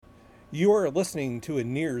You are listening to a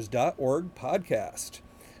NEARS.org podcast.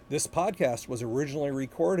 This podcast was originally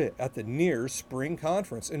recorded at the NEARS Spring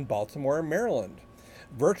Conference in Baltimore, Maryland.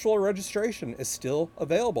 Virtual registration is still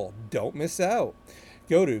available. Don't miss out.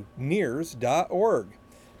 Go to NEARS.org.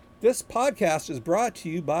 This podcast is brought to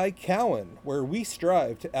you by Cowen, where we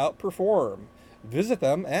strive to outperform. Visit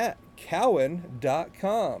them at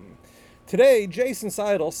cowen.com. Today, Jason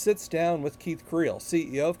Seidl sits down with Keith Creel,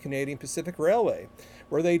 CEO of Canadian Pacific Railway,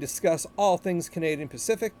 where they discuss all things Canadian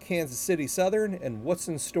Pacific, Kansas City Southern, and what's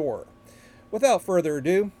in store. Without further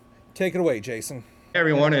ado, take it away, Jason. Hey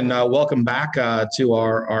everyone, and welcome back to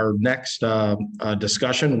our next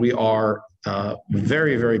discussion. We are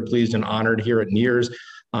very, very pleased and honored here at NEARS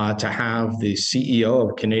to have the CEO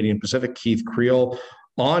of Canadian Pacific, Keith Creel,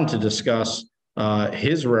 on to discuss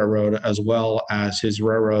his railroad as well as his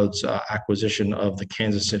railroad's acquisition of the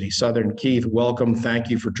Kansas City Southern. Keith, welcome. Thank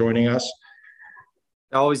you for joining us.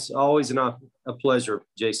 Always a pleasure,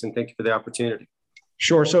 Jason. Thank you for the opportunity.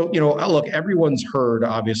 Sure. So, look, everyone's heard,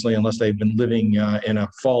 obviously, unless they've been living in a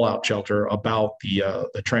fallout shelter, about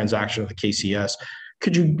the transaction of the KCS.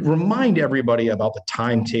 Could you remind everybody about the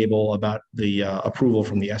timetable, about the approval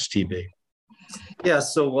from the STB? Yeah.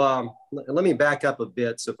 So let me back up a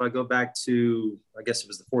bit. So if I go back to, I guess it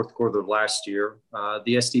was the fourth quarter of last year,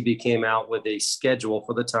 the STB came out with a schedule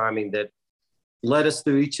for the timing that led us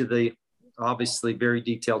through each of the obviously very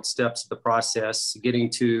detailed steps of the process, getting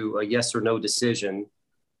to a yes or no decision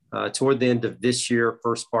toward the end of this year,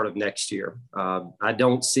 first part of next year. I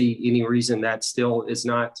don't see any reason that still is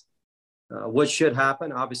not what should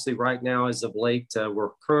happen. Obviously, right now, as of late,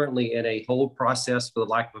 we're currently in a hold process, for the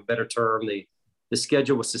lack of a better term. The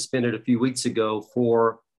schedule was suspended a few weeks ago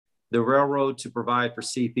for the railroad to provide for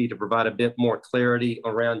CP to provide a bit more clarity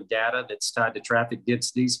around data that's tied to traffic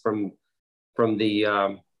densities from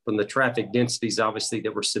the traffic densities, obviously,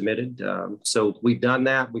 that were submitted. So we've done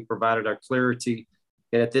that. We provided our clarity.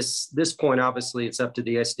 And at this point, obviously, it's up to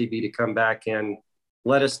the STB to come back and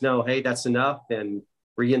let us know, hey, that's enough, and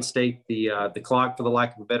reinstate the clock, for the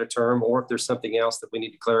lack of a better term, or if there's something else that we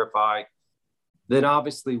need to clarify, then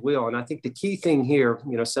obviously we'll. And I think the key thing here,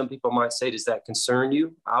 some people might say, does that concern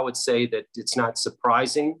you? I would say that it's not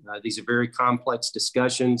surprising. These are very complex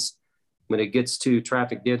discussions. When it gets to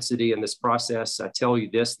traffic density in this process, I tell you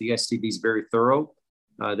this, the STB is very thorough.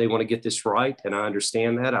 They want to get this right, and I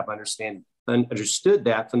understand that. I've understood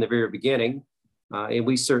that from the very beginning. And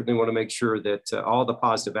we certainly want to make sure that all the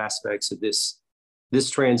positive aspects of this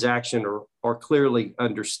transaction are clearly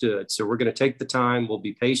understood. So we're going to take the time. We'll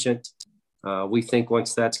be patient. We think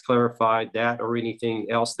once that's clarified, that or anything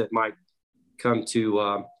else that might come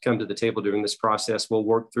to the table during this process, we'll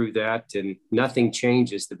work through that, and nothing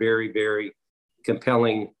changes the very, very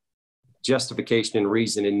compelling justification and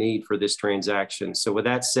reason and need for this transaction. So with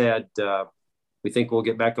that said, we think we'll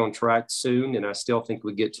get back on track soon, and I still think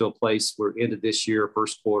we get to a place where end of this year,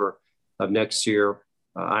 first quarter of next year,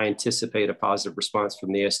 I anticipate a positive response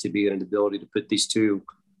from the STB and an ability to put these two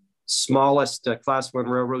smallest Class 1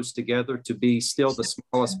 railroads together to be still the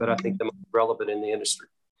smallest, but I think the most relevant in the industry.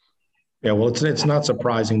 Yeah, well, it's not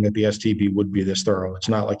surprising that the STB would be this thorough. It's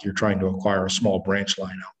not like you're trying to acquire a small branch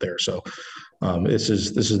line out there. So this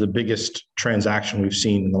is the biggest transaction we've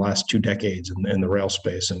seen in the last 2 decades in the rail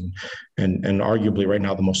space, and arguably right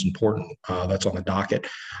now the most important that's on the docket.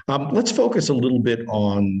 Let's focus a little bit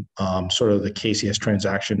on sort of the KCS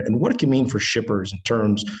transaction and what it can mean for shippers in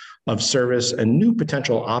terms of service and new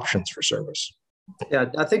potential options for service.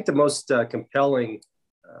 Yeah, I think the most compelling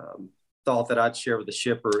thought that I'd share with the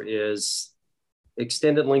shipper is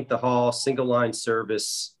extended length of haul, single line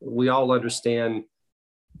service. We all understand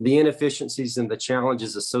the inefficiencies and the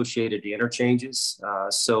challenges associated to interchanges.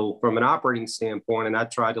 So from an operating standpoint, and I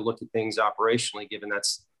try to look at things operationally, given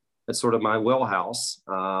that's sort of my wheelhouse,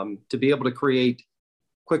 to be able to create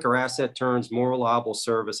quicker asset turns, more reliable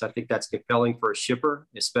service, I think that's compelling for a shipper,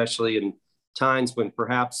 especially in times when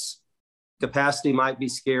perhaps capacity might be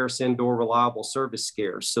scarce and or reliable service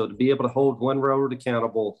scarce. So to be able to hold one railroad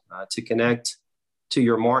accountable to connect to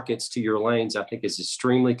your markets, to your lanes, I think is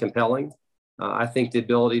extremely compelling. I think the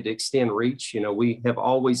ability to extend reach, we have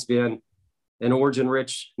always been an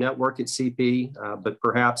origin-rich network at CP, but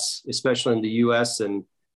perhaps, especially in the U.S. and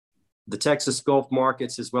the Texas Gulf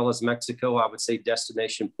markets, as well as Mexico, I would say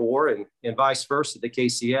destination 4, and vice versa. The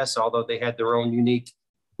KCS, although they had their own unique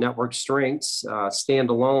network strengths,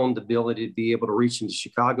 standalone, the ability to be able to reach into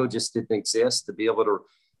Chicago just didn't exist. To be able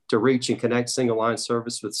to reach and connect single line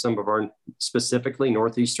service with some of our specifically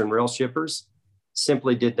Northeastern rail shippers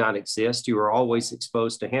simply did not exist. You were always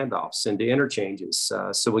exposed to handoffs and to interchanges.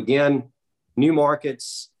 So again, new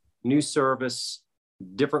markets, new service,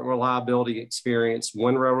 different reliability experience,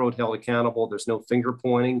 one railroad held accountable. There's no finger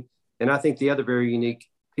pointing. And I think the other very unique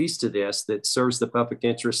piece to this that serves the public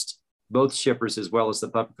interest, both shippers as well as the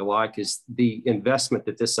public alike, is the investment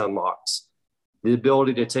that this unlocks. The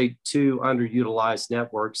ability to take two underutilized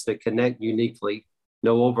networks that connect uniquely,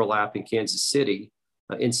 no overlap in Kansas City,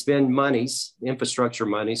 and spend monies, infrastructure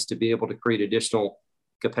monies, to be able to create additional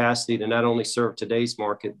capacity to not only serve today's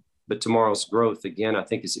market, but tomorrow's growth, again, I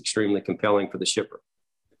think is extremely compelling for the shipper.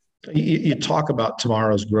 You talk about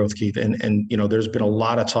tomorrow's growth, Keith, and there's been a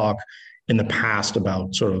lot of talk in the past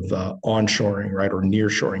about sort of onshoring, right, or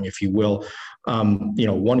nearshoring, if you will.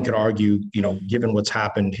 One could argue, given what's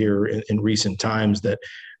happened here in recent times, that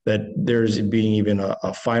there's being even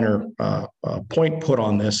a finer point put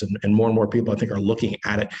on this, and more people, I think, are looking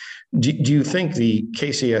at it. Do you think the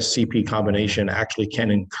KCS-CP combination actually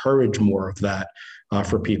can encourage more of that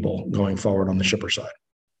for people going forward on the shipper side?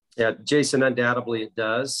 Yeah, Jason, undoubtedly it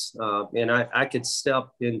does. And I could step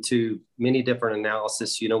into many different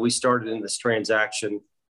analysis. We started in this transaction,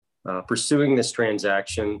 pursuing this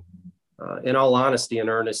transaction, in all honesty and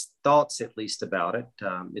earnest thoughts, at least, about it.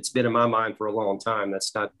 It's been in my mind for a long time.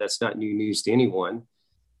 That's not new news to anyone.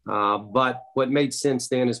 But what made sense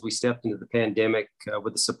then as we stepped into the pandemic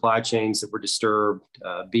with the supply chains that were disturbed,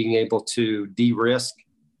 being able to de-risk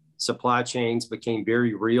supply chains became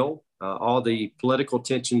very real. All the political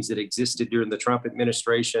tensions that existed during the Trump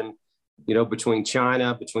administration, between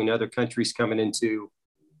China, between other countries coming into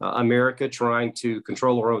America, trying to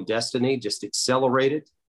control our own destiny, just accelerated.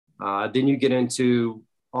 Then you get into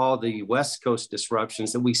all the West Coast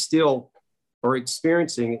disruptions that we still are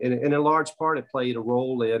experiencing. And in a large part, it played a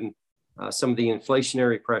role in some of the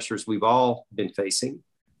inflationary pressures we've all been facing.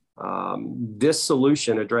 This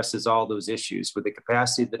solution addresses all those issues with the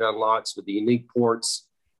capacity that unlocks, with the unique ports,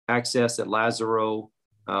 access at Lázaro,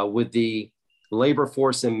 with the labor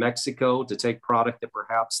force in Mexico to take product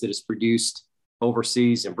that is produced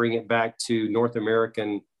overseas and bring it back to North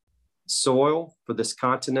American soil for this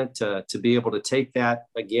continent, to be able to take that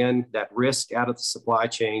risk out of the supply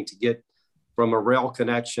chain, to get from a rail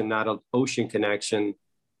connection, not an ocean connection,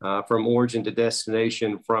 from origin to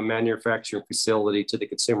destination, from manufacturing facility to the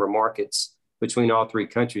consumer markets between all three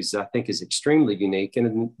countries, I think is extremely unique.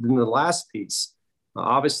 And then the last piece,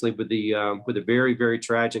 obviously, with the very, very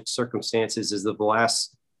tragic circumstances is the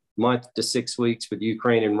last month to 6 weeks with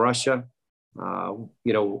Ukraine and Russia. Now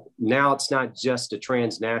it's not just a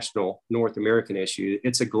transnational North American issue;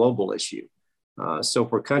 it's a global issue. So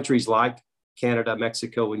for countries like Canada,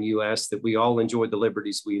 Mexico, and U.S., that we all enjoy the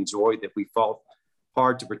liberties we enjoy, that we fought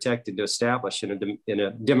hard to protect and to establish in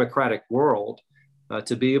a democratic world,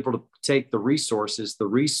 to be able to take the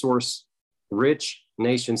resource-rich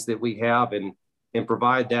nations that we have, and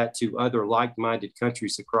provide that to other like-minded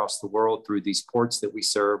countries across the world through these ports that we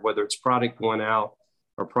serve, whether it's product going out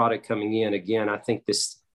or product coming in. Again, I think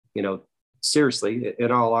this, seriously,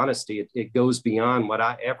 in all honesty, it goes beyond what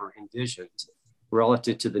I ever envisioned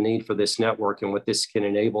relative to the need for this network and what this can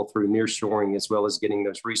enable through nearshoring, as well as getting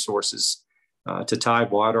those resources to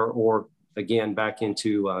Tidewater or, again, back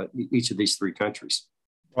into each of these three countries.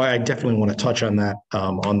 Well, I definitely want to touch on that,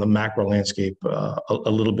 on the macro landscape a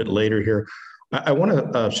little bit later here. I want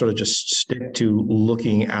to sort of just stick to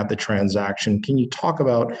looking at the transaction. Can you talk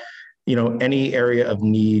about, any area of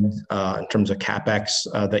need in terms of CapEx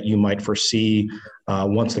that you might foresee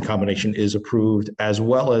once the combination is approved, as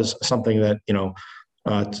well as something that,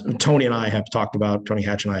 Tony and I have talked about, Tony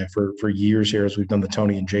Hatch and I, for years here, as we've done the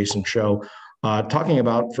Tony and Jason show, talking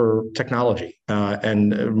about for technology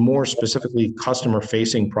and more specifically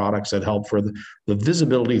customer-facing products that help for the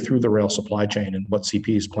visibility through the rail supply chain, and what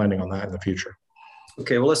CP is planning on that in the future.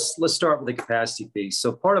 Okay, well, let's start with the capacity piece.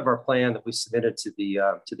 So part of our plan that we submitted to the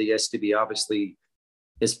STB, obviously,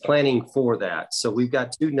 is planning for that. So we've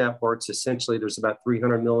got two networks. Essentially, there's about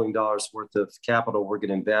 $300 million worth of capital we're going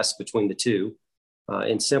to invest between the two.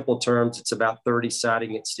 In simple terms, it's about 30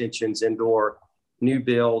 siding extensions, indoor new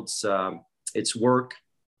builds. It's work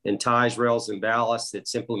in ties, rails, and ballast.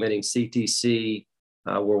 It's implementing CTC,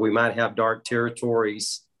 where we might have dark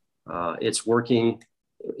territories. It's working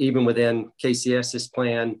even within KCS's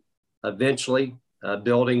plan, eventually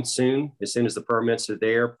building soon, as soon as the permits are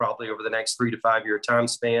there, probably over the next 3 to 5 year time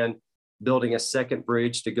span, building a second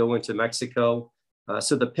bridge to go into Mexico.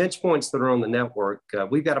 So the pinch points that are on the network,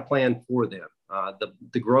 we've got a plan for them.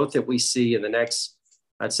 The growth that we see in the next,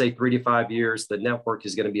 I'd say 3 to 5 years, the network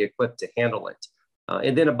is going to be equipped to handle it.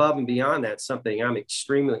 And then above and beyond that, something I'm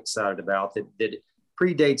extremely excited about that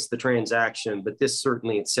predates the transaction, but this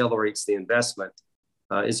certainly accelerates the investment,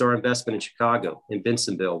 is our investment in Chicago, in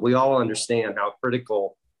Bensonville. We all understand how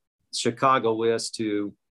critical Chicago is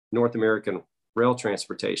to North American rail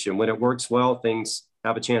transportation. When it works well, things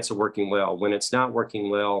have a chance of working well. When it's not working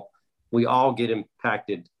well, we all get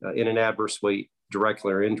impacted in an adverse way,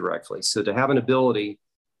 directly or indirectly. So to have an ability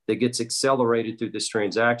that gets accelerated through this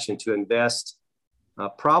transaction to invest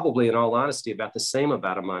probably, in all honesty, about the same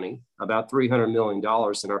amount of money, about $300 million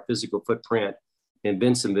in our physical footprint in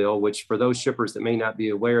Bensonville, which for those shippers that may not be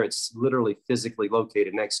aware, it's literally physically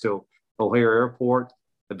located next to O'Hare Airport,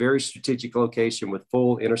 a very strategic location with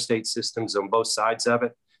full interstate systems on both sides of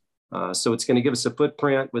it. So it's going to give us a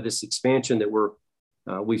footprint with this expansion that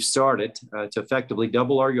we've started to effectively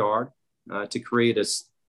double our yard, to create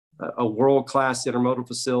a world-class intermodal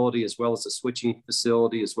facility, as well as a switching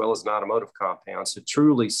facility, as well as an automotive compound, to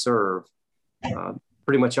truly serve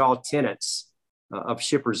pretty much all tenants of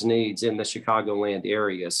shippers' needs in the Chicagoland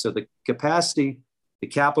area. So the capacity, the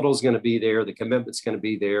capital is going to be there, the commitment's going to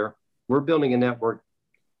be there. We're building a network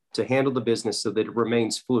to handle the business so that it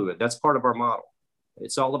remains fluid. That's part of our model.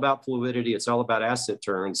 It's all about fluidity. It's all about asset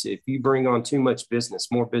turns. If you bring on too much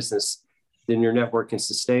business, more business than your network can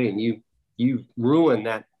sustain, you ruin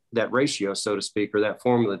that ratio, so to speak, or that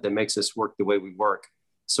formula that makes us work the way we work.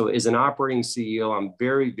 So as an operating CEO, I'm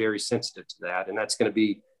very, very sensitive to that. And that's going to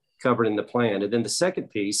be covered in the plan. And then the second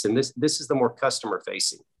piece, and this is the more customer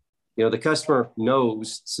facing, the customer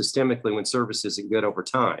knows systemically when service isn't good over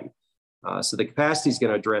time. So the capacity is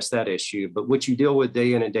going to address that issue. But what you deal with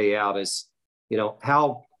day in and day out is,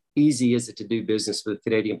 how easy is it to do business with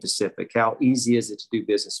Canadian Pacific? How easy is it to do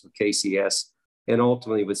business with KCS and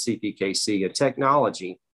ultimately with CPKC? And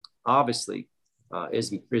technology, obviously,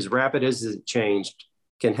 as rapid as it changed,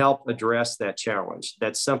 can help address that challenge.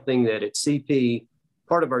 That's something that at CP,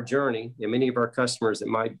 part of our journey, and many of our customers that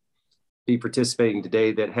might be participating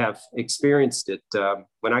today that have experienced it.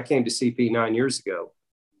 When I came to CP 9 years ago,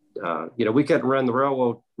 we couldn't run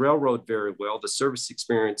the railroad very well. The service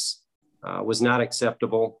experience was not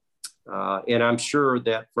acceptable. And I'm sure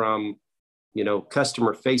that from,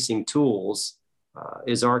 customer facing tools,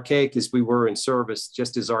 as archaic as we were in service,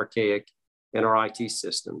 just as archaic in our IT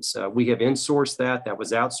systems. We have insourced that. That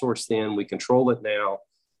was outsourced then. We control it now.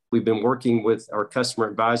 We've been working with our customer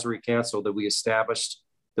advisory council that we established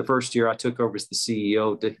the first year I took over as the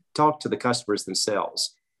CEO to talk to the customers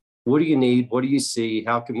themselves. What do you need? What do you see?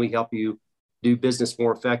 How can we help you do business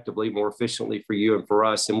more effectively, more efficiently for you and for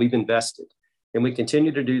us? And we've invested, and we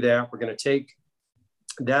continue to do that. We're going to take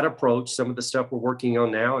that approach, some of the stuff we're working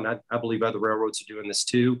on now, and I believe other railroads are doing this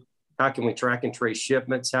too. How can we track and trace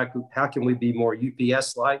shipments? How can we be more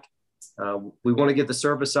UPS-like? We want to get the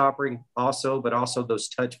service offering also, but also those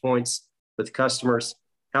touch points with customers.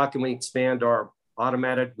 How can we expand our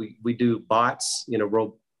automated? We do bots,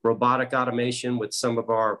 robotic automation with some of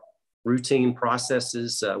our routine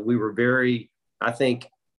processes. We were very, I think,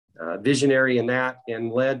 visionary in that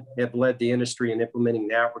and have led the industry in implementing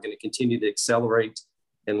that. We're going to continue to accelerate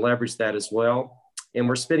and leverage that as well. And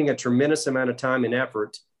we're spending a tremendous amount of time and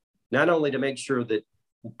effort, not only to make sure that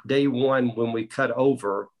day one, when we cut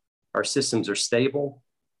over, our systems are stable,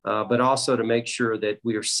 but also to make sure that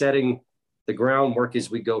we are setting the groundwork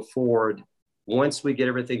as we go forward. Once we get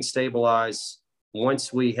everything stabilized,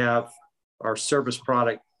 once we have our service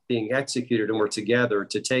product being executed and we're together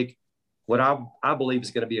to take what I believe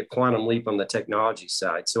is going to be a quantum leap on the technology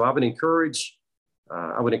side. So I would encourage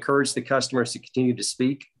the customers to continue to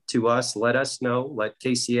speak to us, let us know, let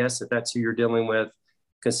KCS, if that's who you're dealing with,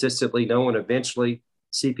 consistently know, and eventually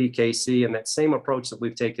CPKC, and that same approach that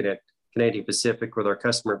we've taken at Canadian Pacific with our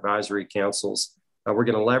customer advisory councils. We're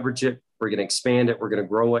going to leverage it. We're going to expand it. We're going to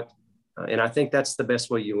grow it. And I think that's the best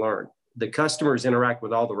way you learn. The customers interact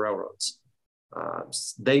with all the railroads.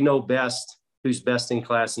 They know best who's best in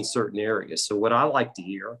class in certain areas. So what I like to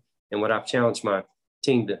hear and what I've challenged my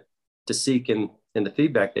team to seek in the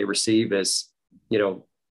feedback they receive is,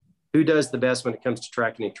 who does the best when it comes to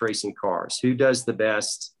tracking and tracing cars? Who does the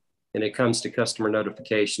best when it comes to customer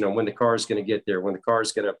notification on when the car is going to get there, when the car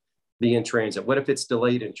is going to be in transit? What if it's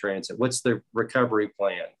delayed in transit? What's the recovery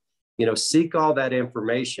plan? Seek all that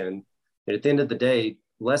information. And at the end of the day,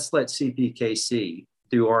 let's let CPKC,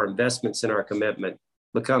 through our investments and our commitment,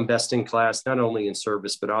 become best in class, not only in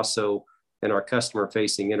service, but also in our customer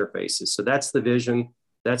facing interfaces. So that's the vision.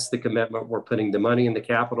 That's the commitment. We're putting the money in the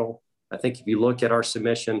capital. I think if you look at our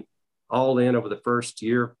submission, all in over the first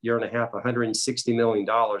year and a half, $160 million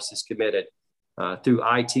is committed through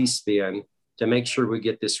IT spend to make sure we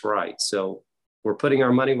get this right. So we're putting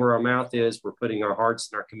our money where our mouth is. We're putting our hearts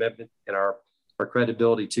and our commitment and our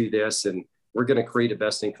credibility to this. And we're going to create a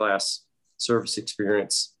best-in-class service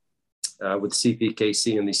experience with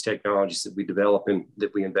CPKC and these technologies that we develop and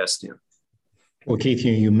that we invest in. Well, Keith,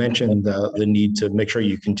 you mentioned the need to make sure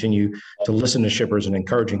you continue to listen to shippers and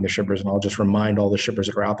encouraging the shippers. And I'll just remind all the shippers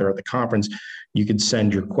that are out there at the conference, you can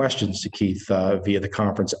send your questions to Keith via the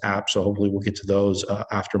conference app. So hopefully we'll get to those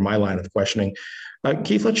after my line of questioning.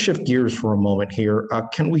 Keith, let's shift gears for a moment here.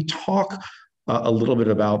 Can we talk a little bit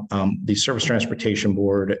about the Surface Transportation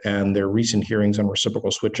Board and their recent hearings on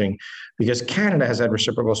reciprocal switching, because Canada has had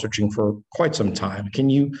reciprocal switching for quite some time. Can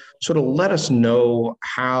you sort of let us know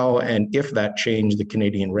how and if that changed the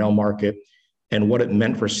Canadian rail market and what it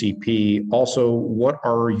meant for CP? Also, what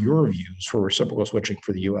are your views for reciprocal switching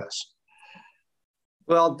for the U.S.?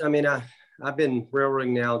 Well, I mean, I've been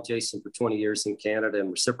railroading now, Jason, for 20 years in Canada,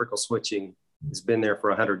 and reciprocal switching has been there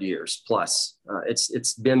for 100 years plus.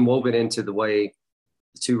 It's been woven into the way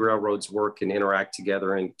the two railroads work and interact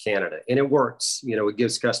together in Canada. And it works. You know, it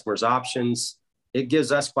gives customers options. It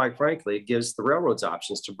gives us, quite frankly, it gives the railroads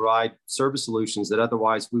options to provide service solutions that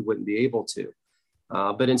otherwise we wouldn't be able to.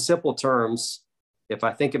 But in simple terms, if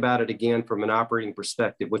I think about it again from an operating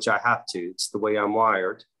perspective, which I have to, it's the way I'm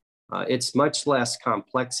wired, it's much less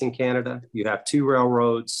complex in Canada. You have two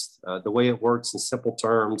railroads. The way it works in simple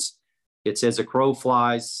terms, it's as a crow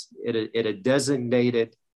flies at a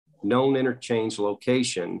designated known interchange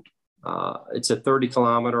location. It's a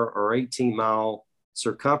 30-kilometer or 18-mile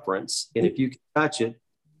circumference. And if you can touch it,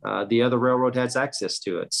 the other railroad has access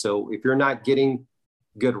to it. So if you're not getting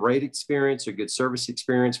good rate experience or good service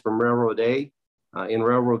experience from Railroad A, and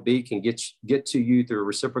Railroad B can get to you through a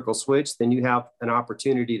reciprocal switch, then you have an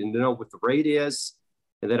opportunity to know what the rate is.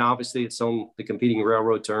 And then obviously it's on the competing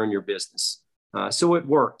railroad to earn your business. So it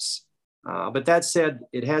works. But that said,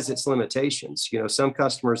 it has its limitations. You know, some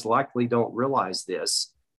customers likely don't realize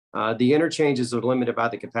this. The interchanges are limited by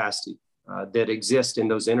the capacity that exists in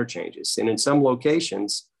those interchanges. And in some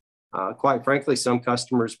locations, quite frankly, some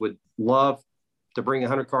customers would love to bring a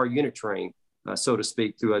 100-car unit train, so to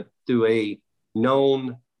speak, through a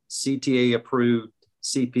known CTA approved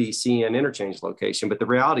CPCN interchange location. But the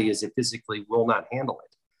reality is it physically will not handle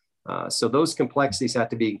it. So those complexities have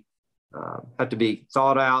to be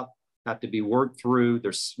thought out, have to be worked through.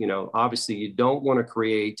 There's, you know, obviously you don't want to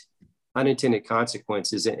create unintended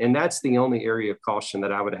consequences. And that's the only area of caution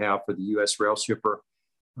that I would have for the U.S. rail shipper.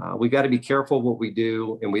 We got to be careful what we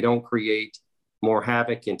do, and we don't create more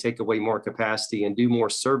havoc and take away more capacity and do more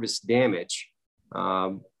service damage,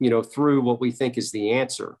 you know, through what we think is the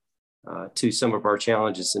answer to some of our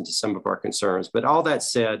challenges and to some of our concerns. But all that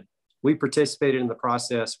said, we participated in the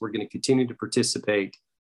process. We're going to continue to participate.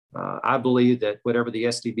 I believe that whatever the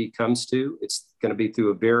STB comes to, it's going to be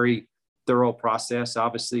through a very thorough process.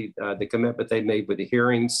 Obviously, the commitment they made with the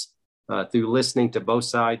hearings, through listening to both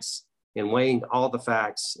sides and weighing all the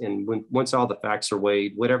facts. And once all the facts are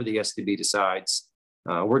weighed, whatever the STB decides,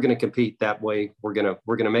 we're going to compete that way. We're going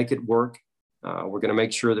to make it work. We're going to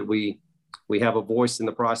make sure that we have a voice in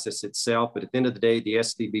the process itself. But at the end of the day, the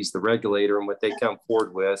STB is the regulator, and what they come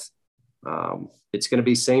forward with, it's going to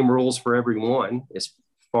be same rules for everyone as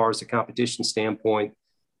far as a competition standpoint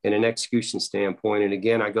and an execution standpoint. And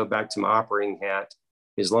again, I go back to my operating hat.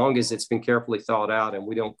 As long as it's been carefully thought out and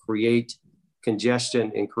we don't create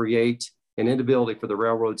congestion and create an inability for the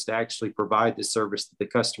railroads to actually provide the service that the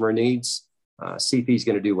customer needs, CP is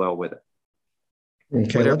going to do well with it.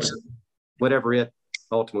 Okay, whatever it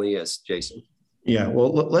ultimately is, Jason. Yeah,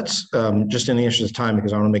 well, let's just in the interest of time,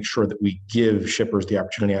 because I want to make sure that we give shippers the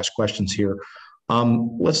opportunity to ask questions here.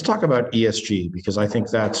 Let's talk about ESG, because I think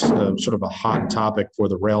that's sort of a hot topic for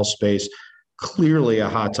the rail space, clearly a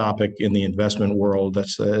hot topic in the investment world.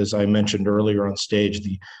 That's, as I mentioned earlier on stage,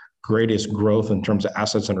 the greatest growth in terms of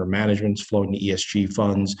assets under management flowing to ESG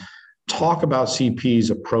funds. Talk about CP's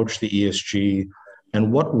approach to ESG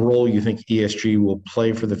and what role you think ESG will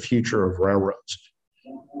play for the future of railroads.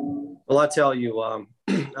 Well, I tell you,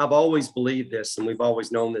 I've always believed this, and we've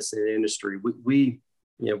always known this in the industry. We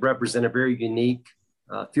represent a very unique,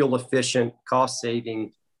 fuel-efficient,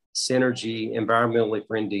 cost-saving, synergy, environmentally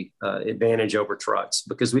friendly advantage over trucks,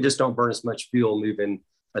 because we just don't burn as much fuel moving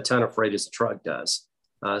a ton of freight as a truck does.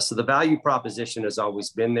 So the value proposition has always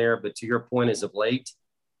been there. But to your point, as of late,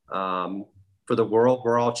 for the world,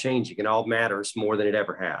 we're all changing. It all matters more than it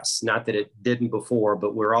ever has. Not that it didn't before,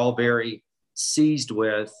 but we're all very seized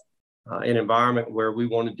with an environment where we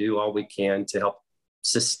want to do all we can to help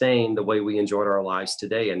sustain the way we enjoyed our lives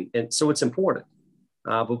today. And so it's important.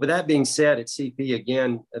 But with that being said, at CP,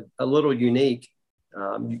 again, a little unique.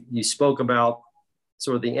 You spoke about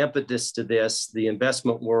sort of the impetus to this, the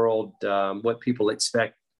investment world, what people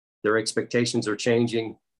expect, their expectations are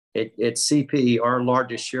changing. At CP, our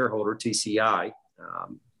largest shareholder, TCI,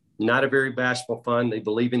 not a very bashful fund. They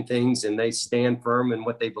believe in things and they stand firm in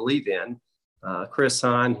what they believe in. Chris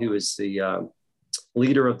Hahn, who is the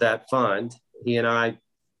leader of that fund, he and I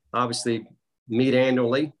obviously meet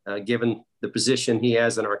annually, given the position he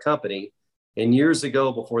has in our company. And years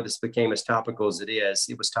ago, before this became as topical as it is,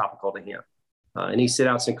 it was topical to him. And he set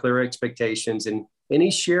out some clear expectations. And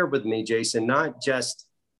he shared with me, Jason, not just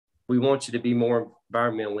we want you to be more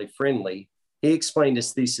environmentally friendly. He explained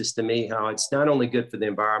his thesis to me, how it's not only good for the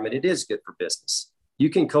environment, it is good for business. You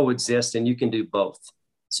can coexist and you can do both.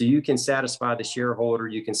 So you can satisfy the shareholder,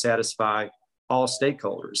 you can satisfy all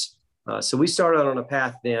stakeholders. So we started on a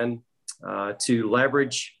path then to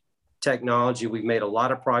leverage technology. We've made a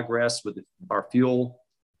lot of progress with our fuel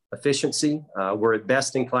efficiency. We're at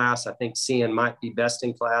best in class. I think CN might be best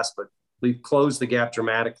in class, but we've closed the gap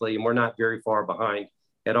dramatically and we're not very far behind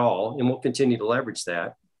at all. And we'll continue to leverage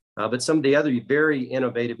that. But some of the other very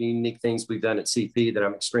innovative, unique things we've done at CP that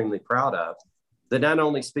I'm extremely proud of, that not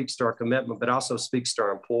only speaks to our commitment, but also speaks to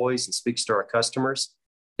our employees and speaks to our customers,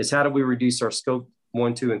 is how do we reduce our scope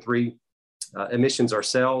 1, 2, and 3 emissions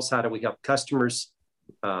ourselves? How do we help customers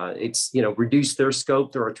reduce their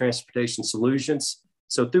scope through our transportation solutions?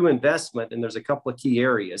 So through investment, and there's a couple of key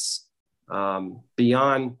areas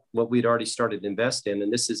beyond what we'd already started to invest in,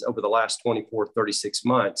 and this is over the last 24, 36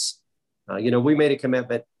 months. We made a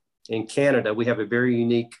commitment in Canada. We have a very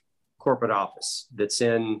unique corporate office that's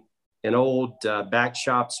in an old back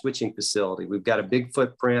shop switching facility. We've got a big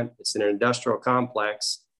footprint. It's in an industrial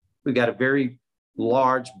complex. We've got a very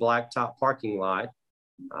large blacktop parking lot.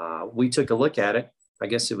 We took a look at it. I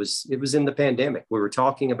guess it was in the pandemic. We were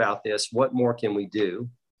talking about this. What more can we do?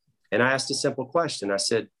 And I asked a simple question. I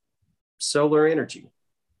said, solar energy.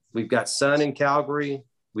 We've got sun in Calgary.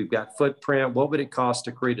 We've got footprint. What would it cost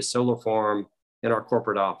to create a solar farm in our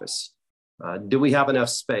corporate office? Do we have enough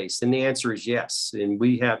space? And the answer is yes. And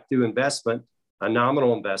we have, through investment, a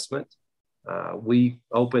nominal investment, we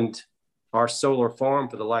opened our solar farm,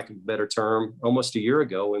 for the lack of a better term, almost a year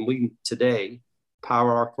ago. And we today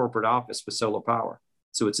power our corporate office with solar power.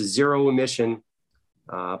 So it's a zero emission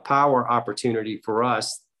power opportunity for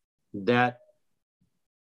us that,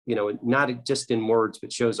 not just in words,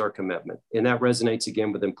 but shows our commitment. And that resonates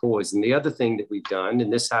again with employees. And the other thing that we've done,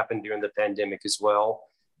 and this happened during the pandemic as well,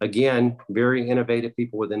 again, very innovative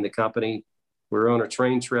people within the company. We're on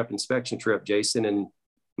a inspection trip, Jason, and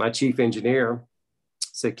my chief engineer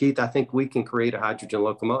said, Keith, I think we can create a hydrogen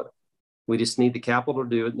locomotive. We just need the capital to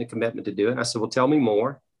do it and the commitment to do it. And I said, well, tell me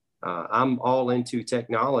more. I'm all into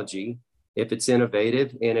technology if it's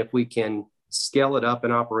innovative and if we can scale it up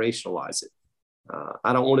and operationalize it.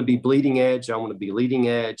 I don't want to be bleeding edge. I want to be leading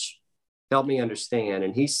edge. Help me understand.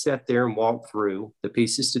 And he sat there and walked through the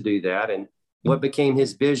pieces to do that. And what became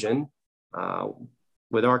his vision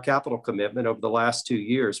with our capital commitment over the last 2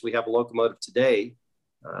 years, we have a locomotive today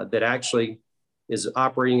that actually is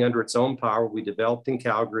operating under its own power. We developed in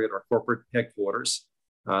Calgary at our corporate headquarters.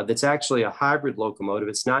 That's actually a hybrid locomotive.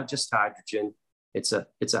 It's not just hydrogen. It's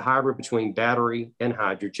a hybrid between battery and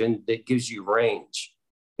hydrogen that gives you range.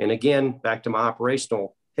 And again, back to my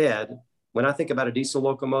operational head, when I think about a diesel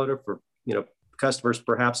locomotive, for customers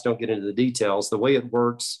perhaps don't get into the details, the way it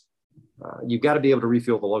works, you've got to be able to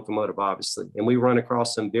refuel the locomotive, obviously. And we run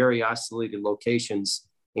across some very isolated locations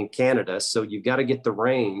in Canada. So you've got to get the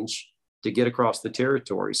range to get across the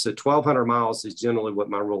territory. So 1,200 miles is generally what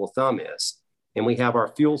my rule of thumb is. And we have our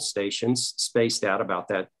fuel stations spaced out about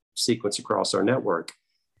that sequence across our network.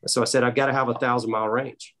 So I said, I've got to have a 1,000-mile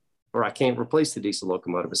range, or I can't replace the diesel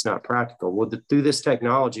locomotive. It's not practical. Well, through this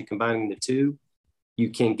technology, combining the two,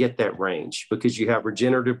 you can get that range because you have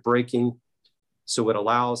regenerative braking. So it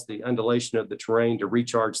allows the undulation of the terrain to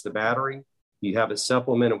recharge the battery. You have it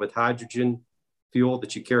supplemented with hydrogen fuel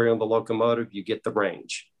that you carry on the locomotive. You get the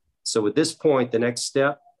range. So at this point, the next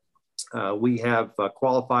step, we have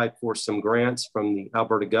qualified for some grants from the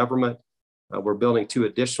Alberta government. We're building 2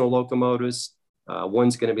 additional locomotives.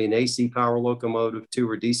 One's going to be an AC power locomotive, 2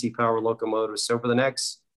 are DC power locomotives. So over the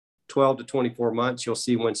next 12 to 24 months, you'll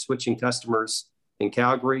see one switching customers in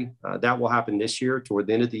Calgary. That will happen this year. Toward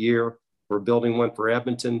the end of the year, we're building one for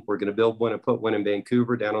Edmonton. We're going to build one and put one in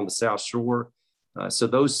Vancouver down on the South Shore. So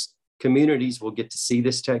those communities will get to see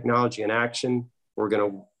this technology in action. We're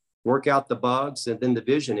going to work out the bugs. And then the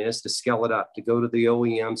vision is to scale it up, to go to the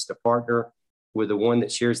OEMs, to partner with the one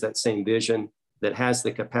that shares that same vision, that has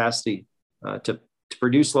the capacity to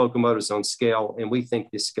produce locomotives on scale. And we think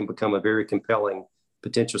this can become a very compelling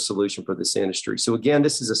potential solution for this industry. So again,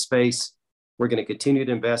 this is a space we're going to continue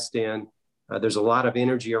to invest in. There's a lot of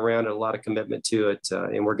energy around it, a lot of commitment to it.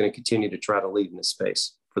 And we're going to continue to try to lead in this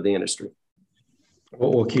space for the industry.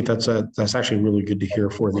 Well, Keith, that's actually really good to hear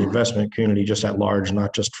for the investment community just at large,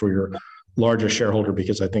 not just for your largest shareholder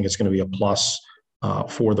because I think it's going to be a plus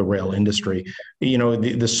for the rail industry.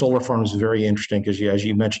 The solar farm is very interesting because, as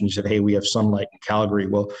you mentioned, you said, hey, we have sunlight in Calgary.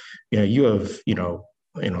 Well, you have,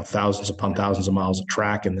 thousands upon thousands of miles of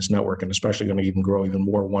track in this network, and especially going to even grow even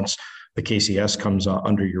more once the KCS comes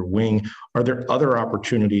under your wing. Are there other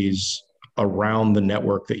opportunities around the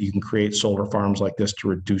network that you can create solar farms like this to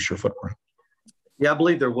reduce your footprint? Yeah, I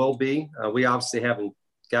believe there will be. We obviously haven't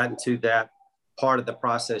gotten to that part of the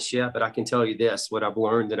process yet, but I can tell you this, what I've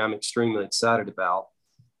learned that I'm extremely excited about.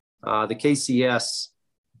 The KCS,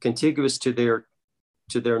 contiguous to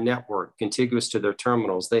their network, contiguous to their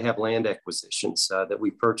terminals, they have land acquisitions that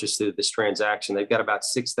we purchased through this transaction. They've got about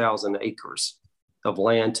 6,000 acres of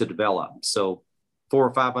land to develop. So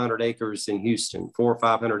 400 or 500 acres in Houston, 400 or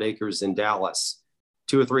 500 acres in Dallas,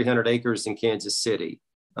 200 or 300 acres in Kansas City,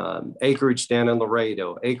 acreage down in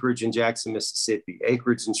Laredo, acreage in Jackson, Mississippi,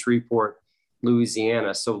 acreage in Shreveport,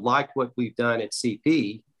 Louisiana. So like what we've done at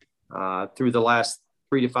CP through the last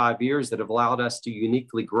 3 to 5 years that have allowed us to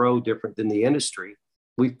uniquely grow different than the industry,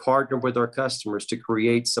 we've partnered with our customers to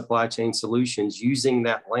create supply chain solutions using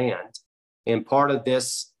that land. And part of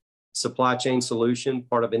this supply chain solution,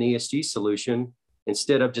 part of an ESG solution,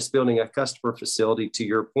 instead of just building a customer facility, to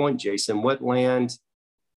your point, Jason, what land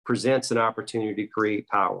presents an opportunity to create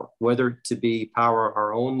power, whether to be power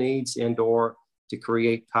our own needs and/or to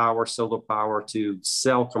create power, solar power, to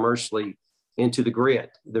sell commercially into the grid.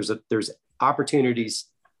 There's opportunities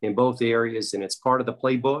in both areas, and it's part of the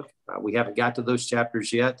playbook. We haven't got to those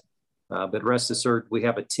chapters yet, but rest assured, we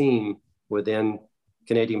have a team within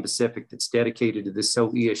Canadian Pacific that's dedicated to this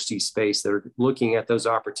whole ESG space that are looking at those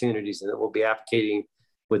opportunities, and that will be advocating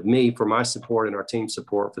with me for my support and our team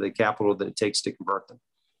support for the capital that it takes to convert them.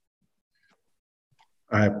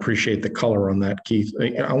 I appreciate the color on that, Keith.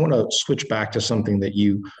 I want to switch back to something that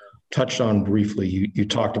you touched on briefly. You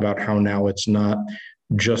talked about how now it's not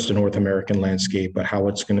just a North American landscape, but how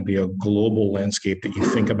it's going to be a global landscape that you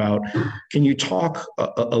think about. Can you talk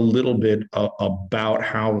a little bit about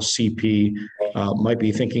how CP might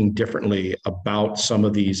be thinking differently about some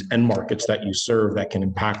of these end markets that you serve that can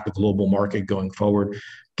impact the global market going forward,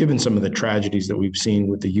 given some of the tragedies that we've seen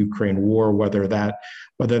with the Ukraine war, whether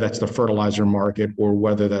that's the fertilizer market or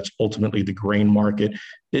whether that's ultimately the grain market?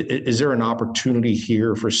 Is there an opportunity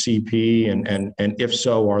here for CP? And if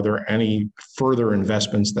so, are there any further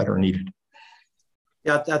investments that are needed?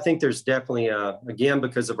 Yeah, I think there's definitely, again,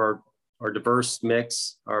 because of our diverse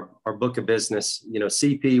mix, our book of business,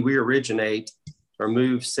 CP, we originate or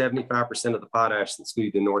move 75% of the potash that's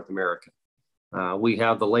moved in North America. We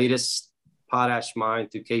have the latest potash mine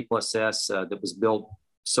through K+S that was built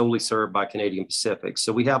solely served by Canadian Pacific.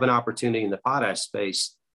 So we have an opportunity in the potash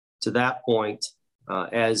space to that point,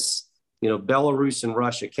 as Belarus and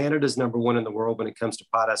Russia. Canada's number one in the world when it comes to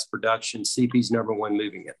potash production. CP's number one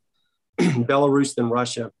moving it. Belarus, then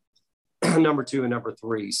Russia, number two and number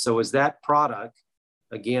three. So as that product,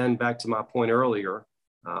 again, back to my point earlier,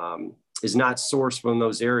 is not sourced from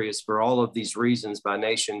those areas for all of these reasons by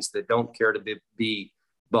nations that don't care to be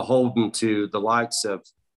beholden to the likes of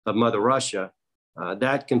Mother Russia,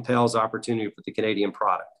 that compels opportunity for the Canadian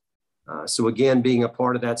product. So again, being a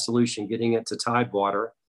part of that solution, getting it to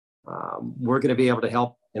Tidewater, we're going to be able to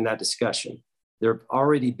help in that discussion. There have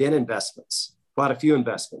already been investments, quite a few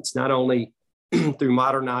investments, not only through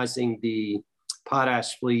modernizing the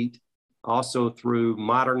potash fleet, also through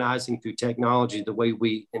modernizing through technology, the way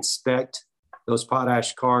we inspect those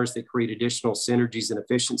potash cars that create additional synergies and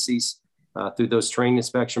efficiencies through those train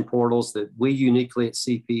inspection portals that we uniquely at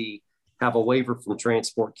CP have a waiver from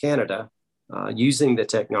Transport Canada using the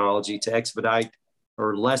technology to expedite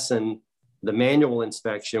or lessen the manual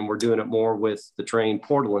inspection. We're doing it more with the train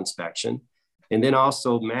portal inspection. And then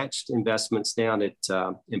also matched investments down at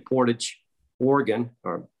in Portage, Oregon,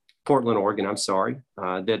 or Portland, Oregon, I'm sorry,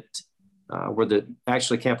 that where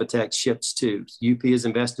actually Canpotex ships to. UP is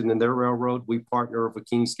invested in their railroad. We partner with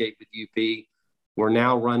Kingsgate with UP. We're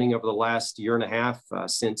now running over the last year and a half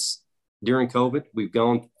since during COVID. We've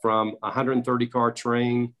gone from a 130-car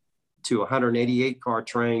train to a 188-car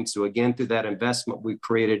train. So again, through that investment, we've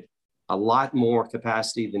created a lot more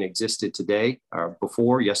capacity than existed today or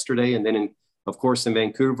before yesterday. And then, of course, in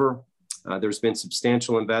Vancouver, there's been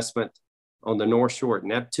substantial investment on the North Shore at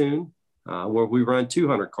Neptune, where we run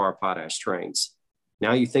 200-car potash trains.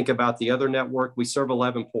 Now you think about the other network, we serve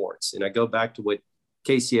 11 ports. And I go back to what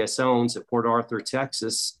KCS owns at Port Arthur,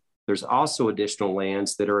 Texas. There's also additional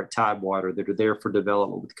lands that are at Tidewater that are there for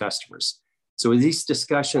development with customers. So as these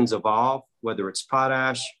discussions evolve, whether it's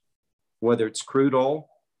potash, whether it's crude oil,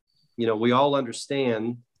 we all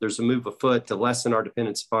understand there's a move afoot to lessen our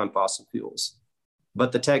dependence upon fossil fuels.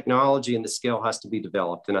 but the technology and the scale has to be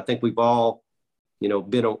developed. And I think we've all,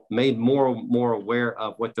 been made more aware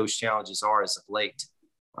of what those challenges are as of late.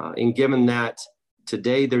 And given that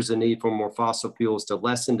today there's a need for more fossil fuels to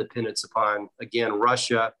lessen dependence upon, again,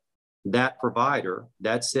 Russia, that provider,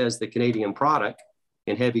 that says the Canadian product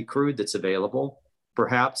and heavy crude that's available,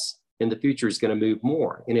 perhaps in the future is going to move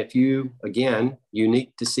more. And if you, again,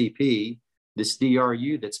 unique to CP, this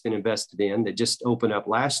DRU that's been invested in that just opened up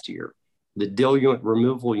last year, the diluent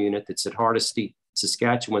removal unit that's at Hardisty,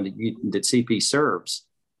 Saskatchewan that CP serves.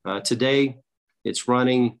 Today, it's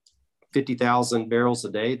running 50,000 barrels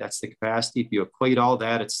a day. That's the capacity. If you equate all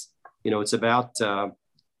that, it's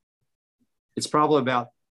probably about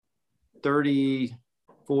 30,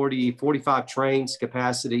 40, 45 trains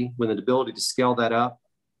capacity with an ability to scale that up.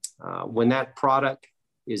 When that product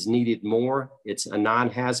is needed more, it's a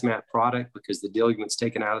non-hazmat product because the diluent's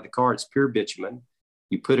taken out of the car. It's pure bitumen.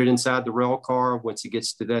 You put it inside the rail car. Once it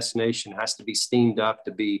gets to the destination, it has to be steamed up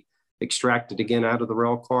to be extracted again out of the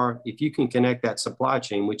rail car. If you can connect that supply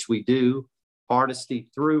chain, which we do, Hardisty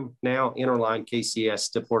through now Interline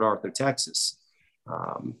KCS to Port Arthur, Texas,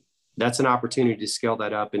 that's an opportunity to scale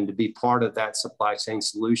that up and to be part of that supply chain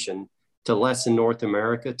solution to lessen North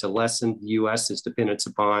America, to lessen the U.S.'s dependence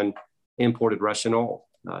upon imported Russian oil.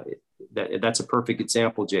 That's a perfect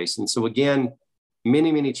example, Jason. So again,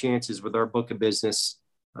 many chances with our book of business,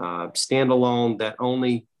 standalone, that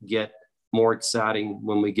only get more exciting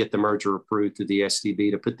when we get the merger approved through the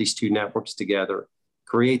STB to put these two networks together,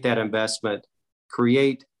 create that investment,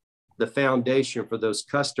 create the foundation for those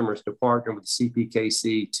customers to partner with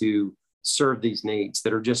CPKC to serve these needs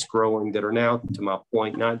that are just growing, that are now, to my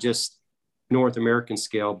point, not just North American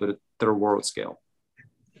scale, but that are world scale.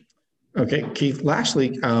 Okay, Keith,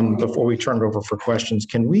 lastly, before we turn it over for questions,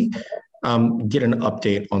 can we get an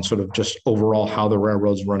update on sort of just overall how the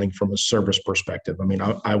railroad's running from a service perspective? I mean,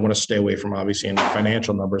 I want to stay away from obviously any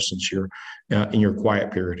financial numbers since you're in your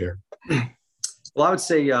quiet period here. Well, I would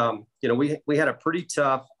say, we had a pretty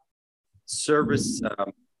tough service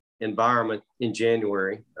environment in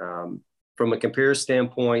January. From a compare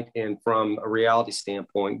standpoint and from a reality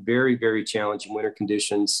standpoint, very, very challenging winter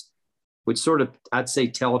conditions, which sort of, I'd say,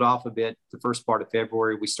 tailed off a bit the first part of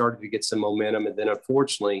February. We started to get some momentum. And then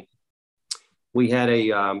unfortunately, we had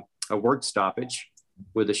a work stoppage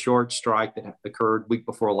with a short strike that occurred week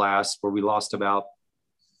before last, where we lost about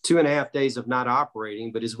 2.5 days of not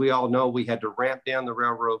operating. But as we all know, we had to ramp down the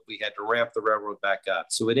railroad. We had to ramp the railroad back up.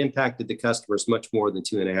 So it impacted the customers much more than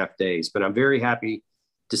 2.5 days. But I'm very happy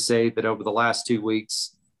to say that over the last 2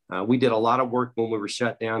 weeks, we did a lot of work when we were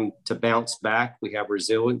shut down to bounce back. We have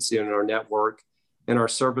resiliency in our network and our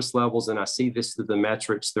service levels. And I see this through the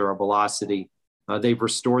metrics, through our velocity. They've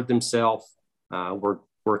restored themselves.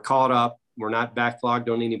 We're caught up. We're not backlogged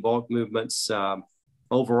on any bulk movements.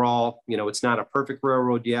 Overall, it's not a perfect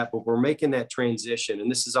railroad yet, but we're making that transition. And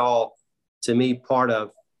this is all, to me, part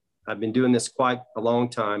of, I've been doing this quite a long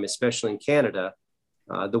time, especially in Canada.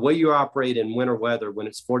 The way you operate in winter weather, when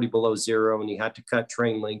it's 40 below zero and you have to cut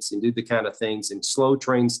train lengths and do the kind of things and slow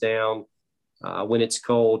trains down when it's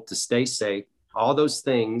cold to stay safe, all those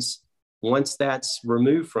things, once that's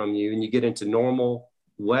removed from you and you get into normal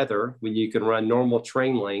weather, when you can run normal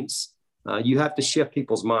train lengths, you have to shift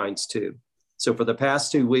people's minds too. So for the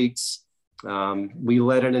past 2 weeks, we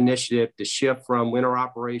led an initiative to shift from winter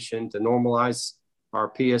operation to normalize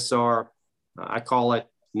our PSR. I call it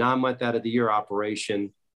 9-month out of the year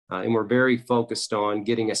operation. And we're very focused on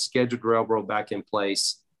getting a scheduled railroad back in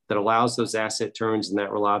place that allows those asset turns and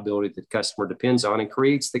that reliability that the customer depends on and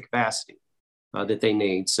creates the capacity that they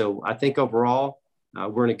need. So I think overall,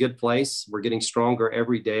 we're in a good place. We're getting stronger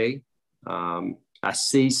every day. I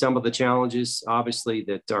see some of the challenges, obviously,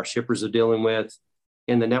 that our shippers are dealing with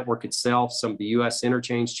in the network itself, some of the U.S.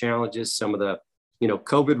 interchange challenges, some of the,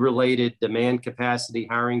 COVID-related demand capacity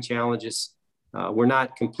hiring challenges. We're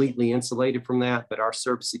not completely insulated from that, but our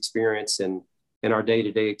service experience and our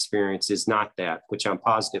day-to-day experience is not that, which I'm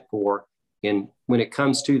positive for. And when it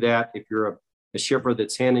comes to that, if you're a shipper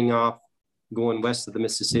that's handing off going west of the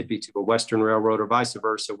Mississippi to a Western railroad or vice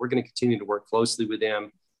versa, we're going to continue to work closely with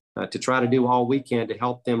them to try to do all we can to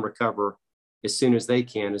help them recover as soon as they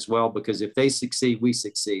can as well, because if they succeed, we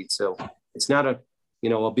succeed. So it's not a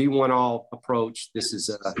be-one-all approach. This is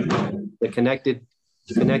the connected,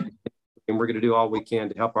 and we're going to do all we can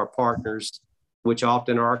to help our partners, which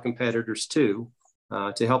often are our competitors too,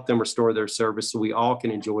 to help them restore their service so we all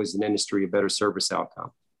can enjoy as an industry a better service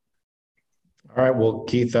outcome. All right. Well,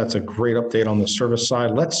 Keith, that's a great update on the service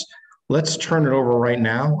side. Let's turn it over right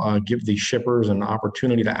now. Give the shippers an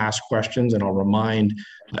opportunity to ask questions, and I'll remind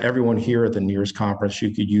everyone here at the NEARS conference, you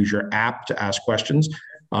could use your app to ask questions.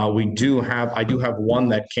 I do have one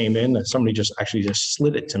that came in that somebody just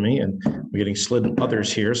slid it to me, and we're getting slid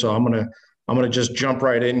others here. So I'm gonna just jump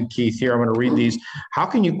right in, Keith. Here, I'm gonna read these. How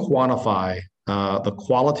can you quantify the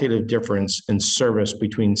qualitative difference in service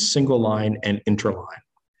between single line and interline?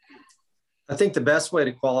 I think the best way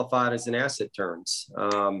to qualify it is in asset turns.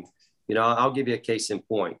 I'll give you a case in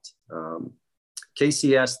point.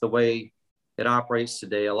 KCS, the way it operates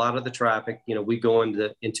today, a lot of the traffic, we go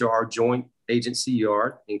into our joint agency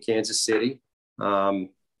yard in Kansas City.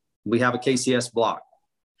 We have a KCS block,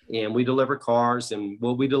 and we deliver cars, and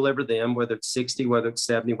what we deliver them, whether it's 60, whether it's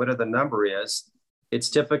 70, whatever the number is, it's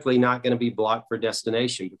typically not going to be blocked for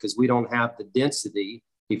destination because we don't have the density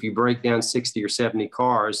if you break down 60 or 70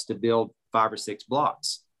 cars to build 5 or 6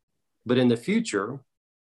 blocks. But in the future,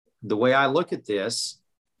 the way I look at this,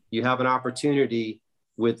 you have an opportunity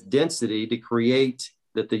with density to create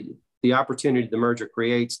that the opportunity the merger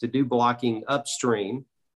creates to do blocking upstream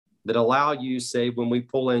that allow you, say, when we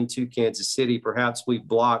pull into Kansas City, perhaps we've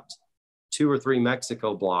blocked 2 or 3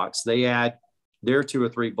 Mexico blocks. They add their 2 or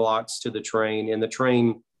 3 blocks to the train, and the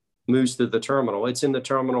train moves through the terminal. It's in the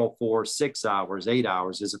terminal for 6 hours, 8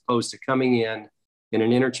 hours, as opposed to coming in an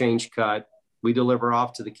interchange cut. We deliver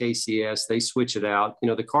off to the KCS. They switch it out.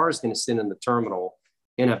 The car is going to sit in the terminal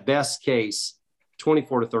in a best case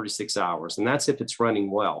 24 to 36 hours. And that's if it's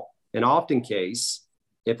running well. In often case,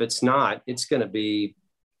 if it's not, it's going to be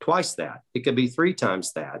twice that. It could be 3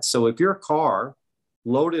 times that. So if your car,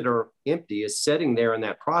 loaded or empty, is sitting there in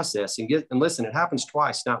that process, and listen, it happens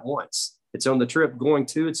twice, not once. It's on the trip going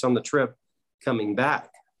to, it's on the trip coming back.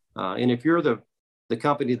 And if you're the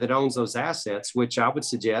company that owns those assets, which I would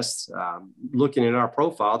suggest, looking at our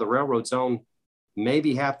profile, the railroads own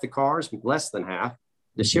maybe half the cars, less than half.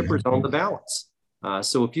 The shippers own the balance.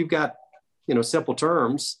 So if you've got, simple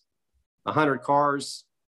terms, 100 cars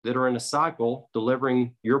that are in a cycle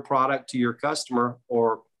delivering your product to your customer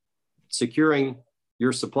or securing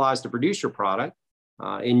your supplies to produce your product,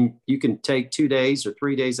 and you can take 2 days or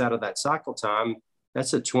 3 days out of that cycle time,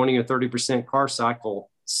 that's a 20 or 30% car cycle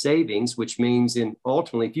savings, which means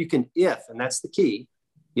ultimately, and that's the key,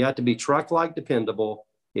 you have to be truck-like dependable.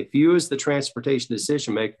 If you as the transportation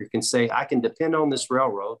decision maker can say, I can depend on this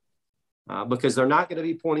railroad, because they're not going to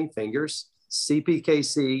be pointing fingers.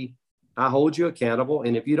 CPKC, I hold you accountable.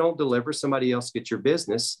 And if you don't deliver, somebody else gets your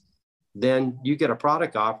business, then you get a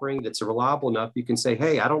product offering that's reliable enough. You can say,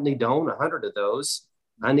 hey, I don't need to own 100 of those.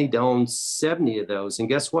 I need to own 70 of those. And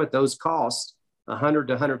guess what? Those cost $100,000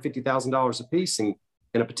 to $150,000 a piece in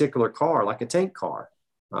a particular car, like a tank car.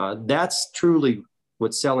 That's truly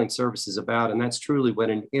what selling service is about. And that's truly what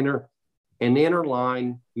an inner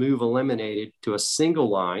line move eliminated to a single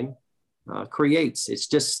line creates. It's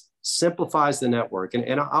just simplifies the network.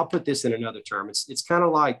 And I'll put this in another term. It's kind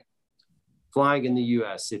of like flying in the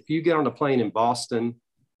US. If you get on a plane in Boston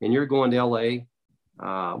and you're going to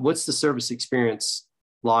LA, what's the service experience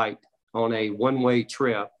like on a one-way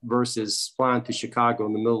trip versus flying to Chicago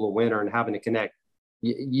in the middle of winter and having to connect?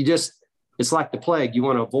 It's like the plague. You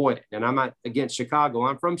want to avoid it. And I'm not against Chicago.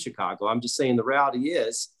 I'm from Chicago. I'm just saying the reality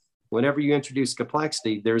is whenever you introduce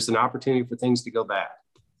complexity, there's an opportunity for things to go bad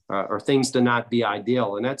or things to not be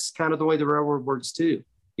ideal. And that's kind of the way the railroad works too.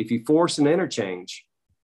 If you force an interchange,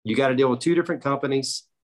 you got to deal with 2 different companies.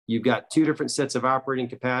 You've got 2 different sets of operating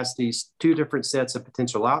capacities, 2 different sets of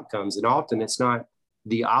potential outcomes. And often it's not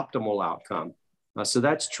the optimal outcome. So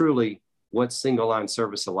that's truly what single line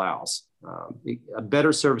service allows. A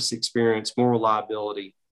better service experience, more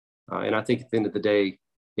reliability. And I think at the end of the day,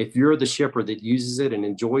 if you're the shipper that uses it and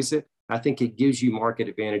enjoys it, I think it gives you market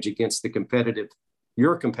advantage against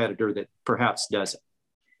your competitor that perhaps doesn't.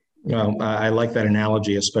 Well, I like that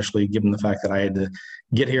analogy, especially given the fact that I had to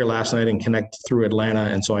get here last night and connect through Atlanta.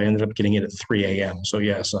 And so I ended up getting it at 3 a.m. So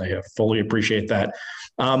yes, I fully appreciate that.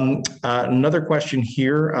 Another question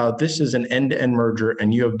here. This is an end-to-end merger,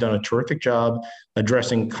 and you have done a terrific job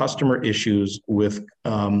addressing customer issues with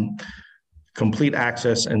complete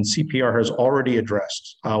access, and CPR has already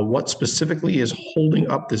addressed. What specifically is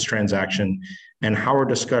holding up this transaction, and how are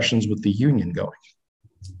discussions with the union going?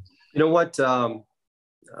 You know what?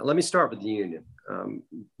 Let me start with the union.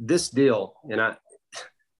 This deal, and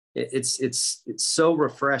it's so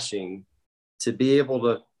refreshing to be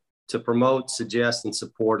able to promote, suggest, and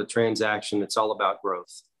support a transaction that's all about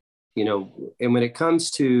growth. And when it comes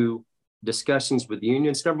to discussions with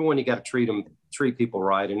unions, number one, you got to treat people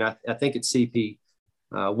right. And I think at CP,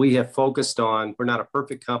 we have focused on, we're not a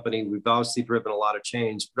perfect company. We've obviously driven a lot of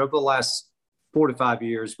change, but over the last 4 to 5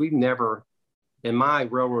 years, we've never, in my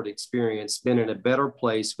railroad experience, been in a better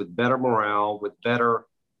place with better morale, with better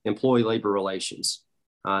employee labor relations.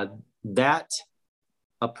 That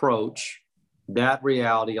approach, that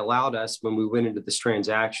reality allowed us, when we went into this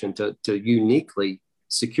transaction, to uniquely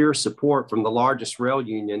secure support from the largest rail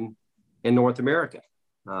union in North America.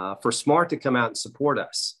 For SMART to come out and support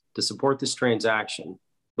us, to support this transaction,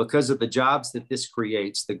 because of the jobs that this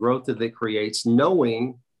creates, the growth that it creates,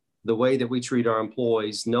 knowing the way that we treat our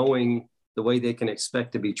employees, knowing the way they can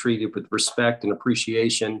expect to be treated with respect and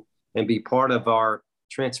appreciation and be part of our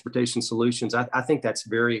transportation solutions. I think that's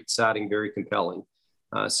very exciting, very compelling.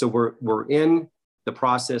 So we're in the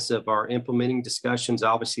process of our implementing discussions.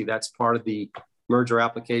 Obviously, that's part of the merger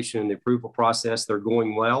application and the approval process. They're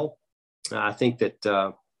going well. I think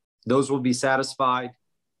that those will be satisfied.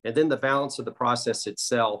 And then the balance of the process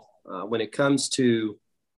itself, when it comes to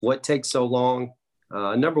what takes so long,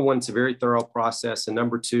 number one, it's a very thorough process. And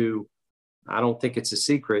number two, I don't think it's a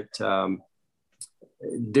secret.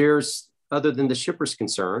 There's, other than the shipper's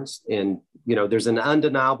concerns, and there's an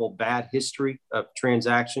undeniable bad history of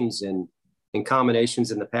transactions and combinations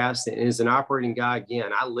in the past. And as an operating guy,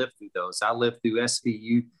 again, I lived through those. I lived through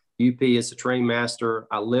SVU, UP as a train master.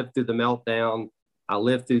 I lived through the meltdown. I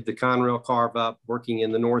lived through the Conrail carve up, working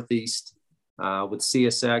in the Northeast with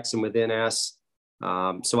CSX and with NS.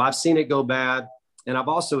 So I've seen it go bad. And I've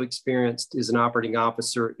also experienced, as an operating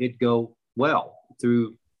officer, it go well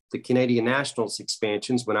through the Canadian Nationals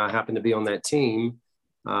expansions when I happened to be on that team,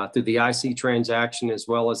 through the IC transaction as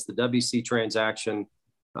well as the WC transaction,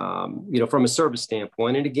 from a service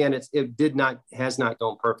standpoint. And again, has not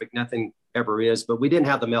gone perfect. Nothing ever is, but we didn't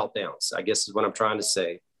have the meltdowns, I guess is what I'm trying to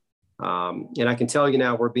say. And I can tell you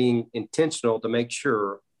now, we're being intentional to make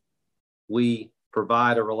sure we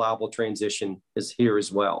provide a reliable transition is here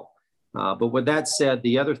as well. But with that said,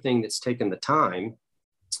 the other thing that's taken the time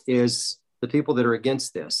is the people that are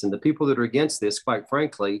against this. And the people that are against this, quite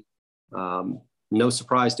frankly, no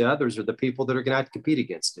surprise to others, are the people that are going to have to compete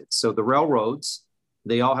against it. So the railroads,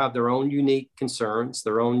 they all have their own unique concerns,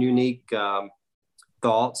 their own unique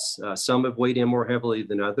thoughts. Some have weighed in more heavily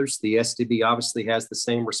than others. The STB obviously has the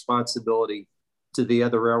same responsibility to the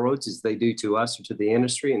other railroads as they do to us or to the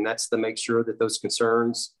industry. And that's to make sure that those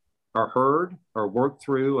concerns are heard or worked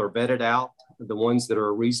through or vetted out, the ones that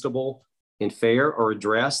are reasonable and fair, or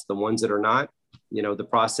addressed, the ones that are not. The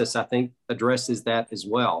process, I think, addresses that as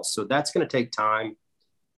well. So that's going to take time,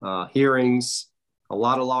 hearings, a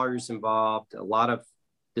lot of lawyers involved, a lot of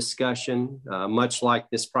discussion, much like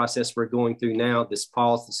this process we're going through now, this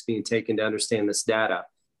pause that's being taken to understand this data.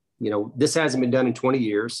 This hasn't been done in 20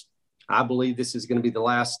 years. I believe this is going to be the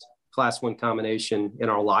last Class 1 combination in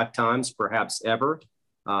our lifetimes, perhaps ever.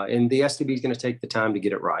 And the STB is going to take the time to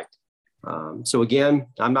get it right. So again,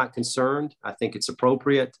 I'm not concerned. I think it's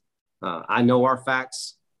appropriate. I know our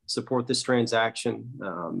facts support this transaction.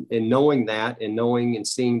 And knowing that, and knowing and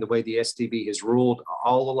seeing the way the STB has ruled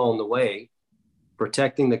all along the way,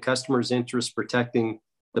 protecting the customer's interest, protecting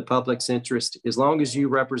the public's interest, as long as you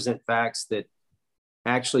represent facts that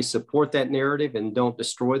actually support that narrative and don't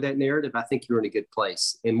destroy that narrative, I think you're in a good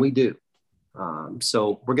place. And we do.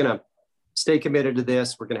 So we're going to stay committed to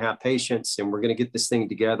this. We're going to have patience, and we're going to get this thing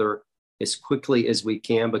together as quickly as we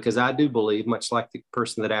can, because I do believe, much like the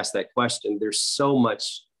person that asked that question, there's so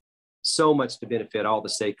much to benefit all the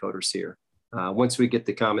stakeholders here once we get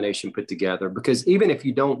the combination put together. Because even if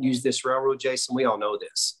you don't use this railroad, Jason, we all know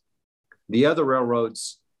this. The other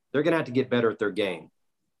railroads, they're going to have to get better at their game.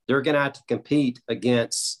 They're going to have to compete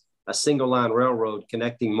against a single line railroad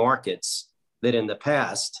connecting markets that in the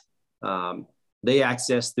past, they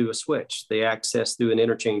access through a switch. They access through an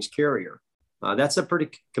interchange carrier. That's a pretty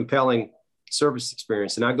compelling service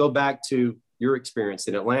experience. And I go back to your experience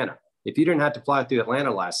in Atlanta. If you didn't have to fly through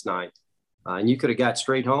Atlanta last night and you could have got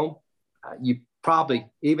straight home, you probably,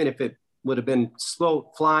 even if it would have been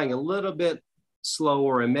flying a little bit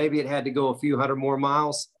slower and maybe it had to go a few hundred more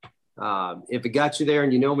miles, if it got you there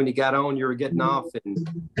and when you got on, you were getting off and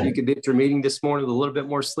you could be at your meeting this morning with a little bit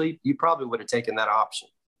more sleep, you probably would have taken that option.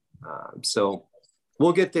 So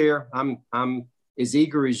we'll get there. I'm as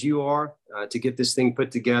eager as you are to get this thing put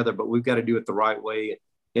together, but we've got to do it the right way.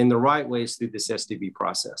 And the right way is through this STB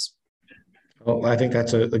process. Well, I think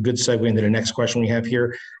that's a good segue into the next question we have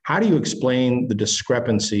here. How do you explain the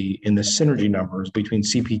discrepancy in the synergy numbers between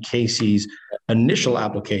CPKC's initial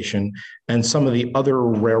application and some of the other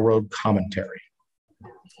railroad commentary?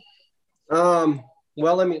 Well,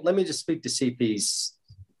 let me just speak to CP's,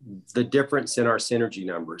 the difference in our synergy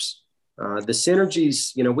numbers. The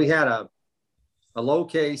synergies, we had a low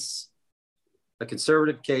case, a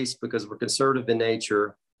conservative case because we're conservative in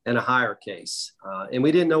nature, and a higher case. And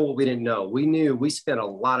we didn't know what we didn't know. We spent a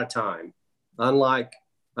lot of time, unlike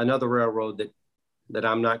another railroad that, that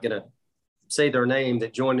I'm not going to say their name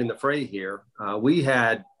that joined in the fray here. We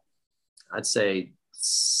had, I'd say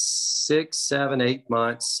 6, 7, 8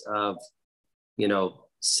 months of,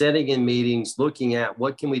 sitting in meetings, looking at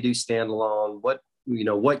what can we do standalone,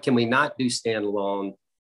 what can we not do standalone,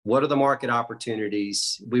 what are the market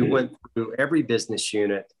opportunities. We went through every business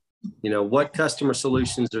unit, what customer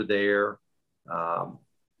solutions are there.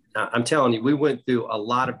 I'm telling you, we went through a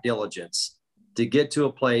lot of diligence to get to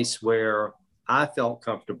a place where I felt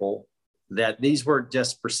comfortable that these weren't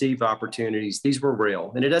just perceived opportunities. These were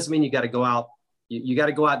real. And it doesn't mean you got to go out. You got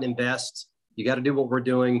to go out and invest. You got to do what we're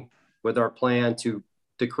doing with our plan to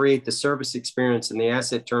create the service experience and the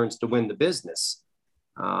asset turns to win the business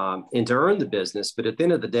and to earn the business. But at the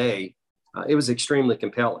end of the day, it was extremely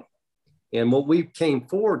compelling. And what we came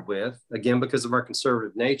forward with, again, because of our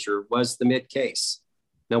conservative nature, was the mid case.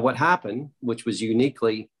 Now, what happened, which was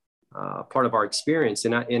uniquely part of our experience,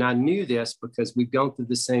 and I knew this because we've gone through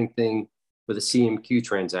the same thing with a CMQ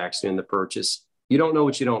transaction in the purchase. You don't know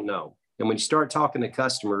what you don't know. And when you start talking to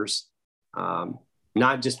customers,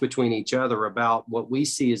 not just between each other about what we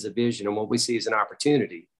see as a vision and what we see as an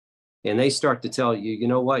opportunity, and they start to tell you, you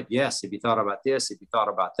know what, yes, if you thought about this, if you thought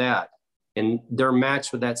about that, and they're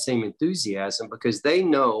matched with that same enthusiasm because they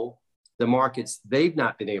know the markets they've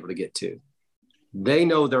not been able to get to. They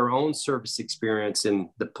know their own service experience and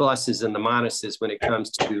the pluses and the minuses when it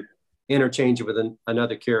comes to interchanging with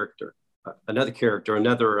another carrier.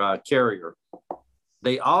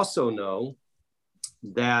 They also know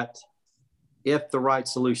that if the right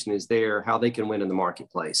solution is there, how they can win in the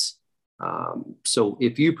marketplace. So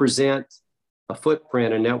if you present a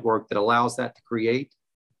footprint, a network that allows that to create,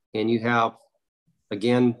 and you have,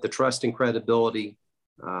 again, the trust and credibility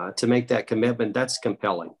to make that commitment, that's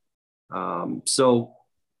compelling. So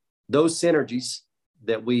those synergies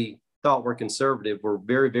that we thought were conservative were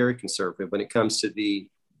very, very conservative when it comes to the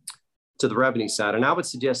revenue side. And I would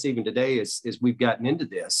suggest even today, as we've gotten into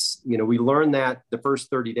this, we learned that the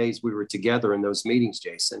first 30 days we were together in those meetings,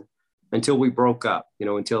 Jason, until we broke up,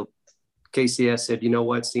 until KCS said, you know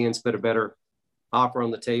what, CN's put a better offer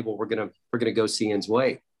on the table. We're going to go CN's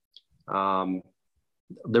way.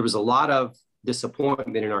 There was a lot of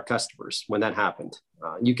disappointment in our customers when that happened.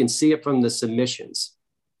 You can see it from the submissions.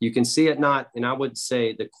 You can see it and I would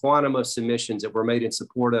say the quantum of submissions that were made in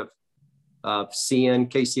support of CN,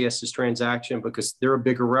 KCS's transaction, because they're a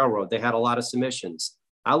bigger railroad. They had a lot of submissions.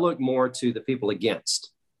 I look more to the people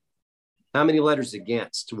against. How many letters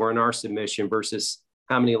against were in our submission versus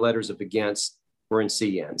how many letters of against were in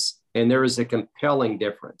CN's? And there is a compelling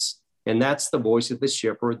difference. And that's the voice of the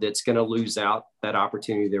shipper that's going to lose out that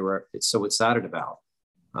opportunity they were so excited about.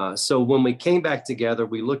 So when we came back together,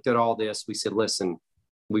 we looked at all this. We said, listen,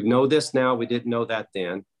 we know this now. We didn't know that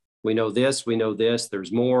then. We know this. We know this.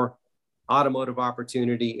 There's more automotive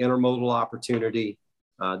opportunity, intermodal opportunity,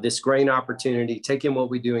 this grain opportunity, taking what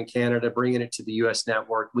we do in Canada, bringing it to the U.S.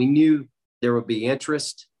 network. We knew there would be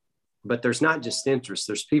interest, but there's not just interest.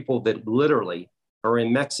 There's people that literally are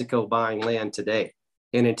in Mexico buying land today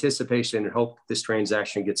in anticipation and hope this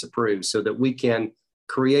transaction gets approved so that we can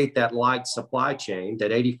create that light supply chain,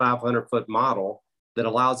 that 8,500 foot model that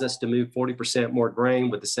allows us to move 40% more grain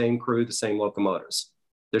with the same crew, the same locomotives.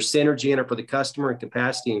 There's synergy in it for the customer and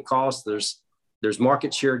capacity and cost. There's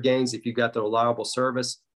market share gains if you've got the reliable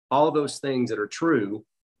service. All those things that are true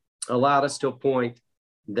allowed us to a point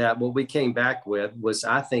that what we came back with was,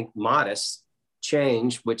 I think, modest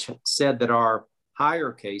change, which said that our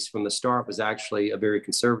higher case from the start was actually a very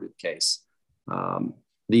conservative case.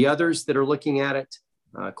 The others that are looking at it,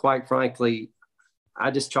 quite frankly,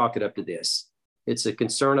 I just chalk it up to this. It's a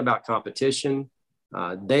concern about competition.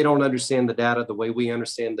 They don't understand the data the way we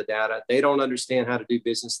understand the data. They don't understand how to do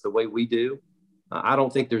business the way we do. I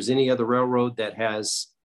don't think there's any other railroad that has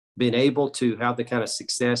been able to have the kind of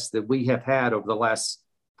success that we have had over the last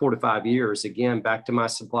 4 to 5 years. Again, back to my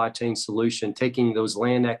supply chain solution, taking those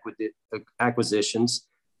land acquisitions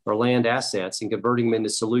or land assets and converting them into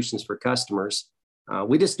solutions for customers.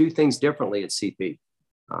 We just do things differently at CP.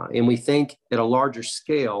 And we think at a larger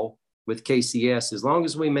scale with KCS, as long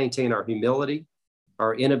as we maintain our humility,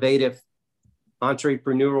 our innovative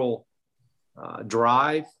entrepreneurial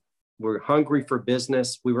drive, we're hungry for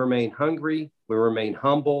business. We remain hungry. We remain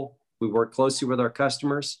humble. We work closely with our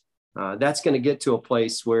customers. That's going to get to a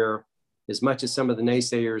place where, as much as some of the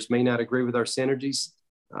naysayers may not agree with our synergies,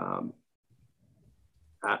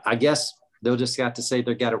 I guess they'll just have to say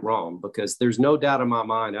they got it wrong, because there's no doubt in my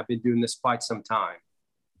mind. I've been doing this quite some time.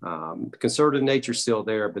 The conservative nature is still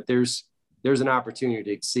there, but there's an opportunity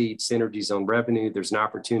to exceed synergies on revenue. There's an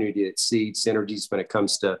opportunity to exceed synergies when it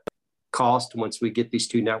comes to cost once we get these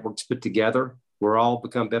two networks put together. we're all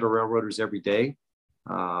become better railroaders every day,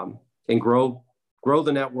 and grow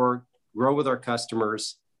the network, grow with our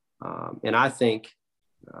customers. And I think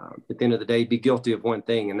at the end of the day, be guilty of one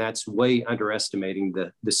thing, and that's way underestimating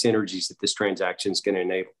the synergies that this transaction is going to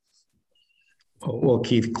enable. Well,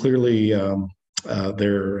 Keith, clearly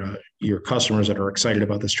they're your customers that are excited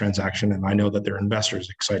about this transaction, and I know that their investors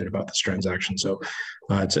excited about this transaction. So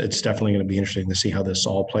it's definitely going to be interesting to see how this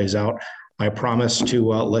all plays out. I promise to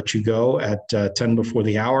let you go at 10 before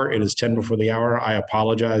the hour. It is 10 before the hour. I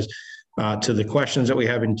apologize to the questions that we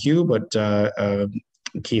have in queue, but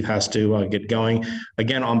Keith has to get going.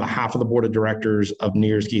 Again, on behalf of the board of directors of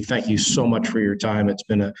NEARS, Keith, thank you so much for your time.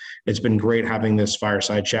 It's been great having this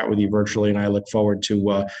fireside chat with you virtually, and I look forward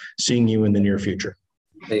to seeing you in the near future.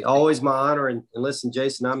 Hey, always my honor. And listen,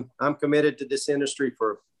 Jason, I'm committed to this industry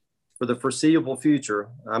for the foreseeable future.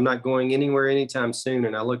 I'm not going anywhere anytime soon,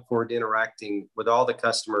 and I look forward to interacting with all the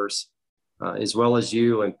customers as well as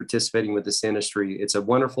you and participating with this industry. It's a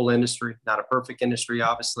wonderful industry, not a perfect industry,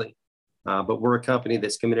 obviously. But we're a company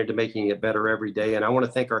that's committed to making it better every day. And I want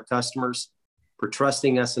to thank our customers for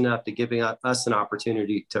trusting us enough to giving us an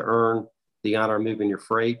opportunity to earn the honor of moving your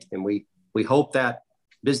freight. And we hope that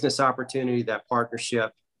business opportunity, that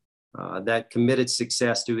partnership, that committed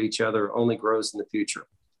success to each other only grows in the future.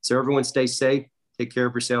 So everyone stay safe, take care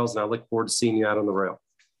of yourselves, and I look forward to seeing you out on the rail.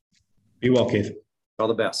 Be well, Keith. All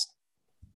the best.